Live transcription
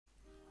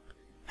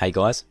Hey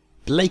guys,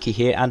 Blakey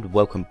here and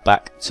welcome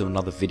back to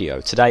another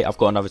video. Today I've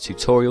got another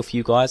tutorial for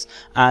you guys,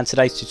 and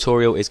today's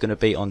tutorial is going to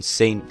be on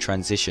scene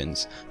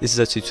transitions. This is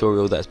a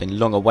tutorial that has been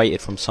long awaited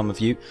from some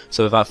of you,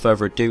 so without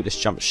further ado let's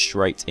jump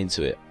straight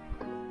into it.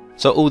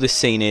 So all this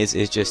scene is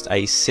just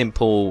a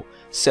simple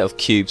set of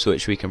cubes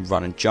which we can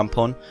run and jump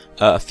on.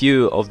 A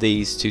few of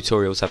these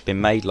tutorials have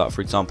been made, like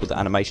for example the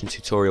animation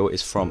tutorial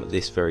is from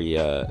this very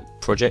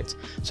project.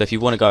 So if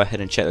you want to go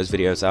ahead and check those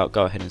videos out,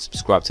 go ahead and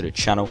subscribe to the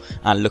channel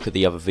and look at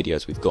the other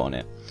videos we've got on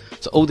it.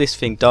 So all this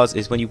thing does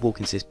is when you walk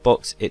into this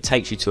box, it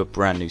takes you to a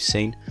brand new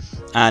scene,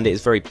 and it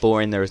is very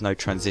boring. There is no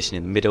transition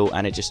in the middle,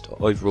 and it just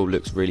overall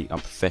looks really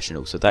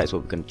unprofessional. So that is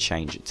what we're going to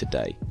change it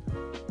today.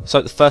 So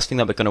the first thing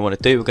that we're going to want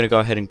to do, we're going to go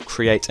ahead and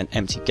create an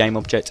empty game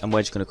object, and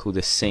we're just going to call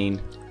this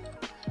scene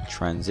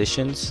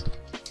transitions.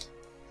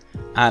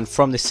 And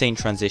from this scene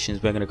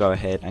transitions, we're going to go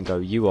ahead and go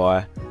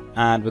UI,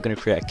 and we're going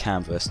to create a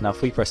canvas. Now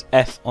if we press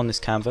F on this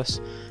canvas,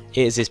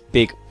 it is this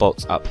big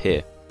box up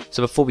here.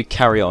 So before we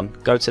carry on,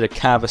 go to the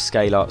canvas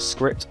scaler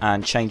script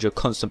and change your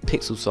constant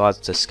pixel size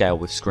to scale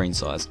with screen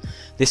size.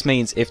 This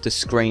means if the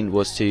screen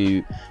was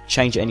to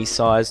change any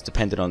size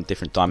depending on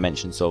different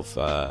dimensions of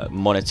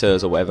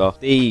monitors or whatever,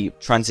 the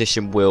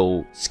transition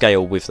will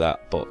scale with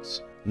that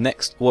box.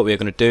 Next, what we're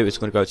going to do is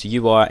we're going to go to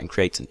UI and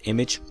create an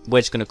image.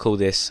 We're just going to call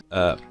this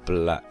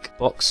black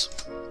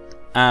box,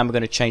 and we're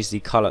going to change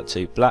the color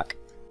to black,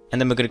 and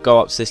then we're going to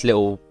go up to this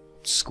little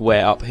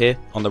square up here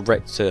on the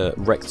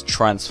rect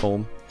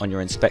transform on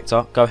your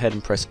inspector. Go ahead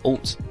and press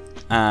Alt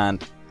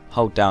and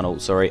hold down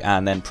Alt,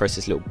 and then press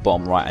this little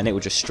bottom right, and it will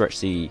just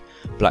stretch the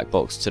black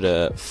box to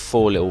the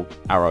 4 little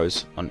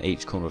arrows on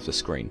each corner of the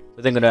screen.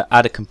 We're then going to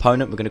add a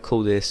component. We're going to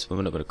call this, well,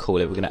 we're not going to call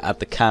it, we're going to add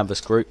the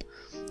canvas group,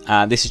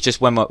 and this is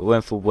just when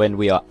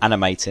we are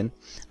animating,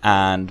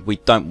 and we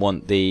don't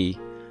want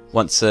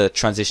once the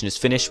transition is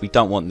finished, we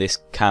don't want this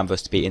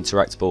canvas to be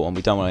interactable, and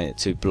we don't want it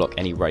to block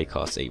any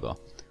raycasts either.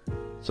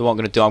 So what I'm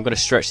going to do, I'm going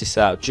to stretch this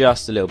out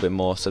just a little bit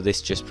more, so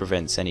this just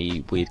prevents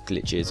any weird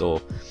glitches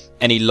or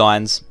any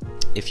lines.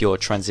 If you're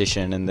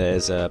transition and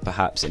there's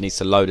perhaps it needs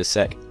to load a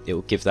sec, it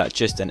will give that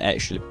just an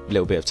extra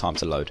little bit of time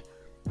to load.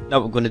 Now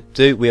what we're going to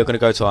do, we are going to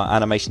go to our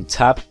animation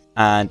tab,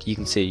 and you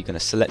can see you're going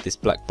to select this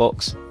black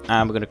box,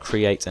 and we're going to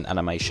create an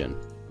animation.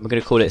 We're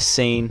going to call it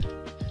scene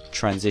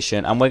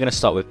transition, and we're going to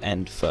start with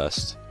end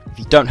first. If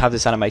you don't have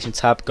this animation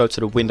tab, go to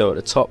the window at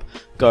the top,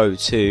 go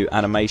to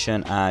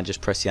animation and just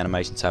press the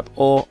animation tab,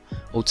 or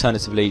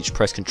alternatively just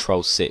press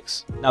Ctrl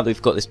 6. Now that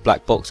we've got this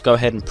black box, go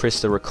ahead and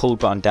press the record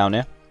button down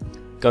here,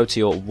 go to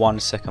your 1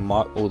 second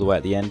mark all the way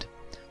at the end.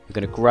 We're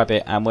going to grab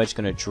it and we're just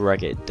going to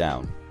drag it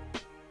down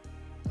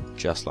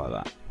just like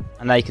that,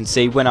 and now you can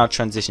see when our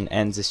transition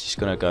ends it's just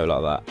going to go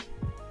like that.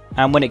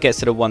 And when it gets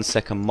to the 1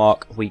 second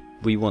mark,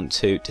 we want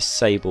to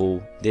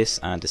disable this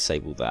and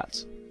disable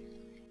that.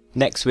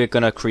 Next we're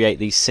going to create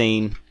the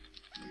scene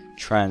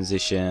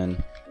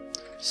transition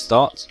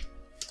start.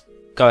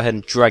 Go ahead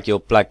and drag your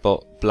black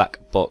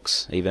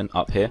box even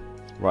up here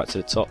right to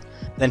the top,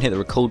 then hit the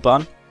record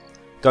button,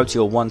 go to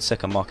your 1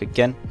 second mark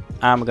again,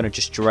 and we're going to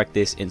just drag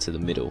this into the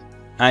middle,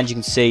 and you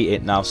can see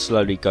it now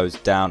slowly goes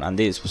down, and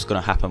this is what's going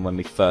to happen when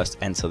we first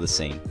enter the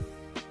scene.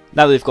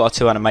 Now that we've got our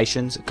two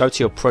animations, go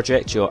to your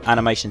project, your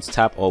animations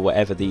tab, or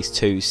whatever these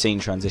two scene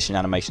transition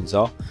animations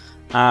are,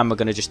 and we're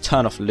going to just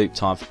turn off loop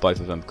time for both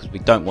of them because we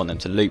don't want them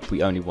to loop,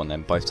 we only want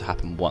them both to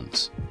happen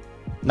once.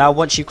 Now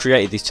once you've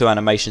created these two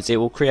animations, it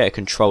will create a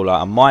controller,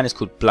 and mine is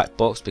called black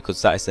box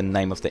because that is the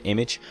name of the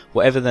image.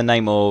 Whatever the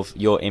name of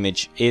your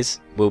image is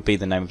will be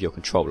the name of your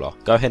controller.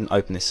 Go ahead and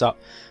open this up,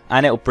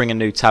 and it will bring a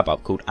new tab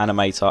up called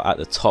Animator at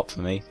the top for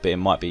me, but it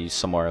might be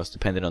somewhere else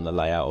depending on the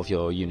layout of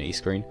your Unity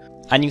screen.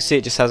 And you can see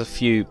it just has a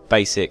few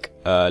basic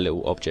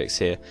little objects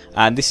here,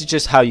 and this is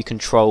just how you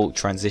control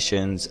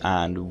transitions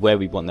and where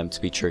we want them to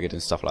be triggered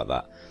and stuff like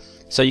that.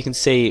 So you can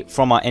see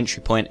from our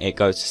entry point it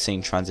goes to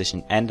scene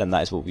transition end, and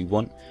that is what we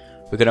want.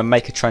 We're going to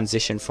make a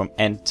transition from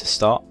end to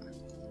start,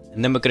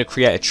 and then we're going to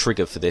create a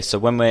trigger for this. So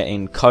when we're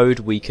in code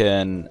we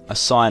can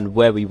assign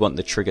where we want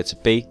the trigger to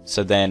be,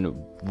 so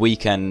then we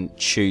can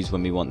choose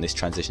when we want this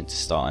transition to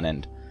start and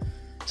end.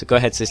 So go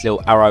ahead to this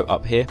little arrow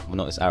up here, well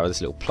not this arrow,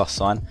 this little plus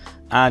sign,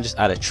 and just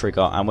add a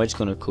trigger, and we're just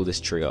going to call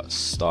this trigger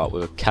start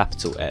with a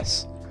capital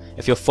S.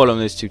 If you're following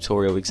this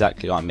tutorial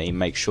exactly like me,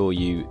 make sure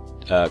you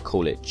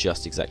call it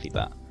just exactly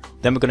that.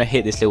 Then we're going to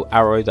hit this little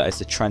arrow that is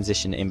the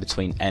transition in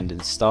between end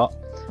and start,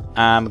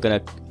 and we're going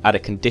to add a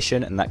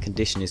condition, and that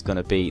condition is going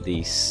to be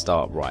the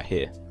start right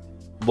here.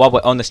 While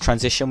we're on this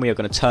transition, we are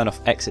going to turn off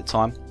exit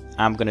time,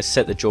 and we're going to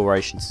set the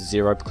duration to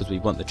 0 because we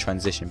want the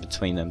transition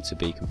between them to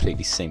be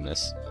completely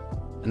seamless.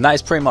 And that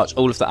is pretty much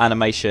all of the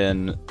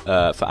animation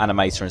for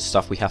Animator and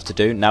stuff we have to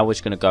do. Now we're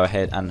just going to go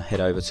ahead and head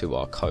over to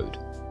our code.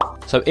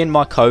 So in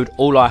my code,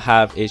 all I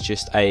have is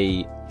just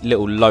a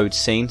little load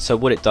scene. So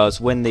what it does,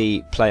 when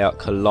the player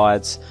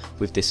collides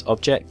with this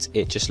object,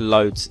 it just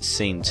loads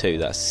scene 2.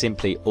 That's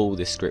simply all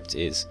this script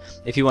is.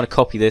 If you want to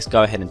copy this,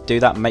 go ahead and do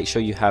that. Make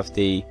sure you have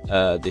the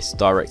this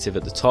directive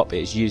at the top.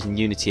 It is using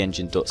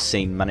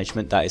UnityEngine.scene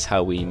management. That is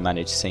how we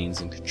manage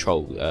scenes and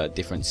control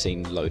different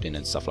scene loading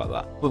and stuff like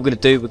that. What we're going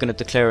to do, we're going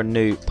to declare a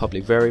new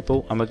public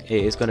variable, and it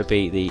is going to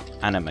be the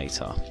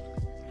animator,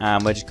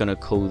 and we're just going to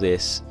call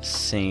this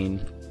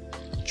scene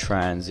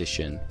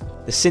transition.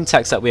 The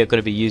syntax that we are going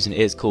to be using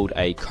is called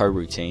a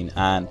coroutine,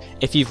 and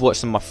if you've watched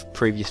some of my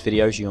previous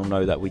videos, you'll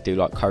know that we do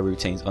like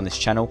coroutines on this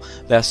channel.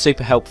 They are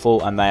super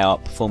helpful and they are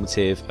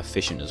performative,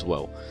 efficient as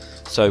well.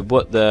 So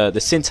what the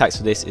syntax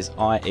for this is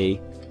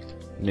IE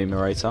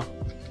numerator,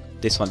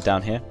 this one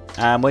down here,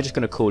 and we're just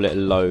going to call it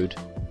load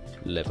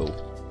level,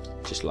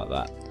 just like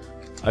that.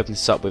 Open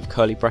this up with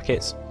curly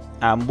brackets,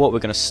 and what we're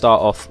going to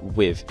start off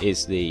with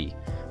is we're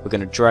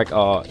going to drag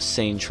our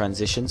scene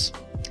transitions,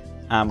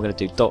 and we're going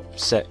to do dot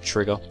set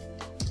trigger,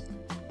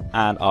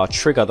 and our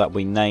trigger that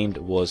we named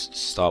was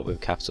start with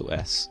capital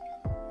S.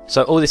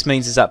 So all this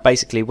means is that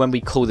basically when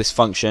we call this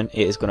function,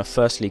 it is going to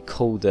firstly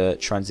call the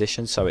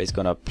transition, so it's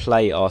going to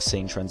play our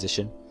scene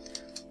transition.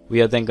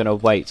 We are then going to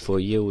wait for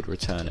yield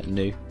return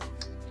new,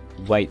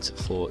 wait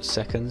for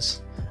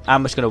seconds,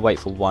 and we're just going to wait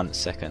for 1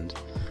 second.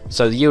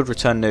 So the yield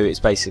return new is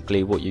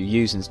basically what you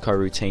use in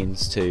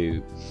coroutines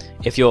to,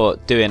 if you're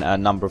doing a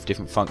number of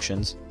different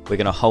functions, we're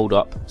going to hold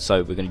up,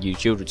 so we're going to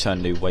use yield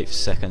return new, wait for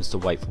seconds to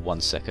wait for 1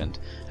 second,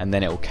 and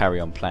then it will carry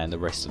on playing the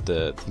rest of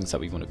the things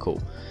that we want to call.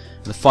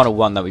 And the final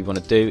one that we want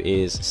to do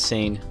is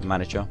scene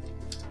manager,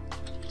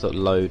 so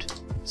load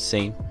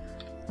scene,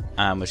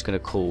 and we're just going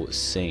to call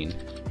scene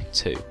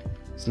 2.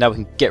 So now we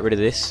can get rid of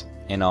this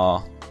in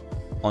our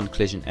on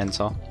collision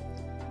enter,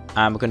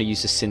 and we're going to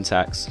use the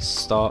syntax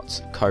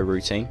start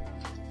coroutine,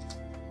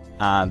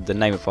 and the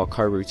name of our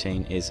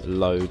coroutine is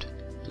load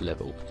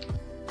level.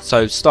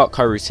 So start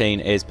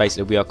coroutine is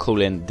basically we are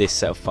calling this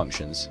set of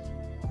functions.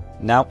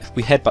 Now if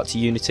we head back to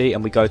Unity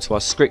and we go to our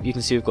script, you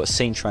can see we've got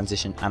scene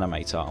transition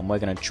animator, and we're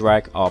going to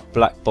drag our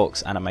black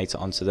box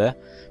animator onto there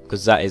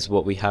because that is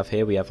what we have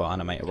here. We have our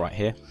animator right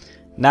here.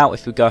 Now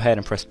if we go ahead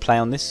and press play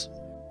on this,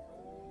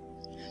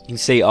 you can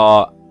see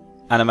our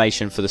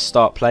animation for the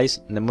start plays,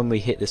 and then when we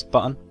hit this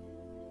button,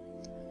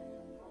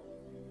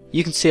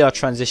 you can see our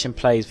transition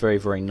plays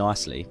very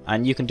nicely,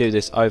 and you can do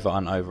this over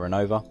and over and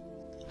over.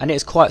 And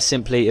it's quite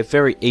simply a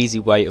very easy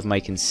way of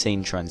making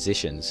scene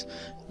transitions.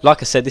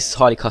 Like I said, this is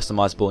highly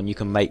customizable, and you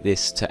can make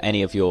this to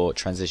any of your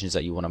transitions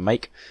that you want to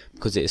make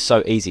because it is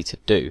so easy to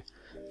do.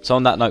 So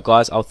on that note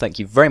guys, I'll thank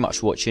you very much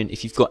for watching.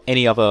 If you've got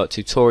any other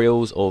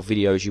tutorials or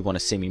videos you want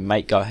to see me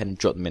make, go ahead and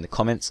drop them in the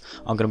comments.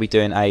 I'm going to be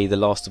doing a The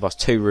Last of Us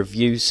 2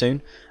 review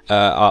soon.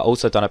 I've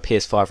also done a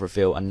PS5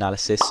 reveal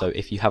analysis, so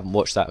if you haven't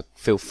watched that,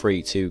 feel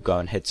free to go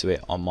and head to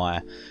it on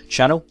my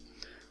channel.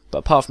 But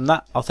apart from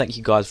that, I'll thank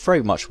you guys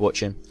very much for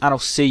watching, and I'll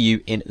see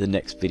you in the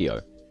next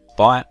video.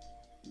 Bye.